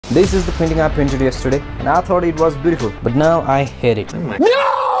This is the painting I painted yesterday and I thought it was beautiful, but now I hate it.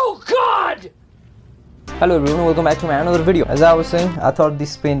 No, God! Hello everyone, welcome back to my another video. As I was saying, I thought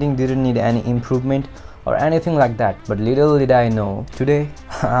this painting didn't need any improvement or anything like that, but little did I know, today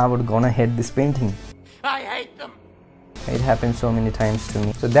I would gonna hate this painting. I hate them! It happened so many times to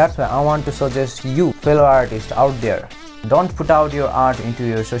me. So that's why I want to suggest you, fellow artists out there, don't put out your art into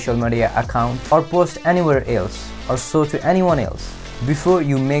your social media account or post anywhere else or show to anyone else before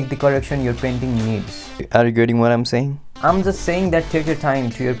you make the correction your painting needs. Are you getting what I'm saying? I'm just saying that take your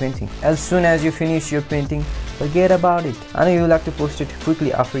time to your painting. As soon as you finish your painting, forget about it. I know you like to post it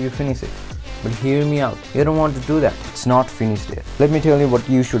quickly after you finish it, but hear me out. You don't want to do that. It's not finished yet. Let me tell you what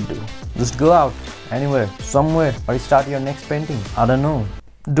you should do. Just go out anywhere, somewhere, or start your next painting. I don't know.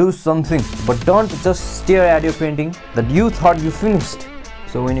 Do something, but don't just stare at your painting that you thought you finished.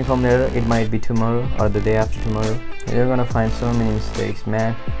 So when you come later, it might be tomorrow or the day after tomorrow, you're gonna find so many mistakes,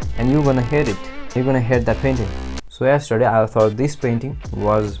 man, and you're gonna hate it. You're gonna hate that painting. So yesterday I thought this painting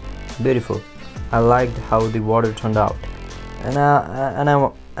was beautiful. I liked how the water turned out, and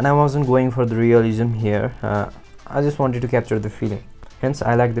I wasn't going for the realism here. I just wanted to capture the feeling. Hence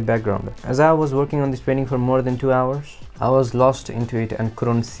I like the background. As I was working on this painting for more than 2 hours, I was lost into it and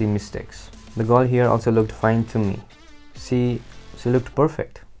couldn't see mistakes. The girl here also looked fine to me. She looked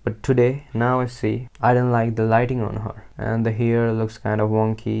perfect. But today, now I see, I don't like the lighting on her, and the hair looks kind of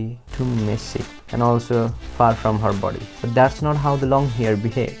wonky, too messy, and also far from her body. But that's not how the long hair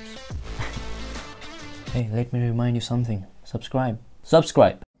behaves. Hey, let me remind you something. Subscribe.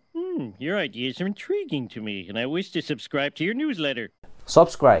 Subscribe. Your ideas are intriguing to me, and I wish to subscribe to your newsletter.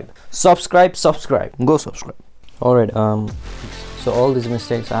 Subscribe. Subscribe. Subscribe. Go subscribe. Alright, so all these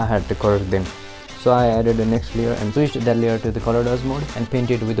mistakes I had to correct them. So I added the next layer and switched that layer to the color dodge mode and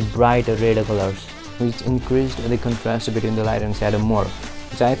painted with the bright red colors, which increased the contrast between the light and shadow more,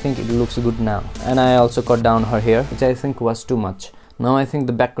 which I think it looks good now. And I also cut down her hair, which I think was too much. Now I think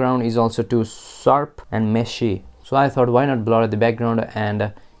the background is also too sharp and meshy, so I thought why not blur the background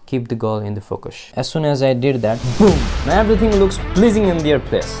and keep the girl in the focus. As soon as I did that, boom, now everything looks pleasing in their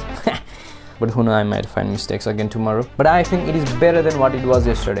place. But who knows, I might find mistakes again tomorrow. But I think it is better than what it was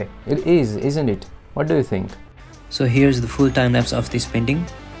yesterday. It is, isn't it? What do you think? So here's the full time lapse of this painting.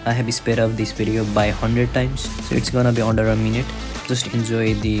 I have sped up this video by 100 times, so it's gonna be under a minute. Just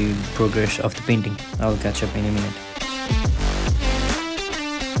enjoy the progress of the painting. I'll catch up in a minute.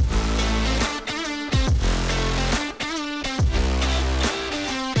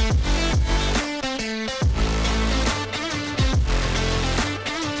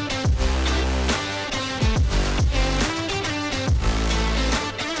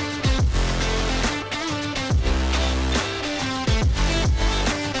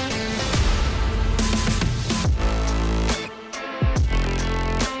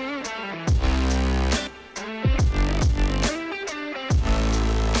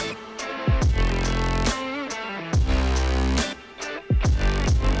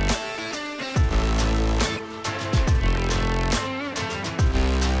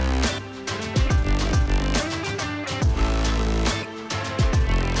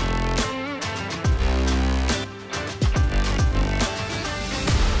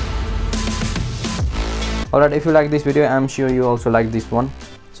 Alright, if you like this video, I'm sure you also like this one,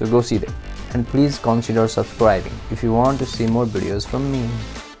 so go see them. And please consider subscribing if you want to see more videos from me.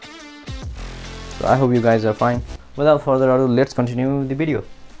 So I hope you guys are fine. Without further ado, let's continue the video.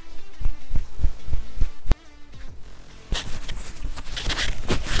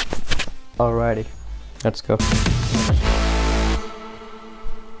 Alrighty, let's go.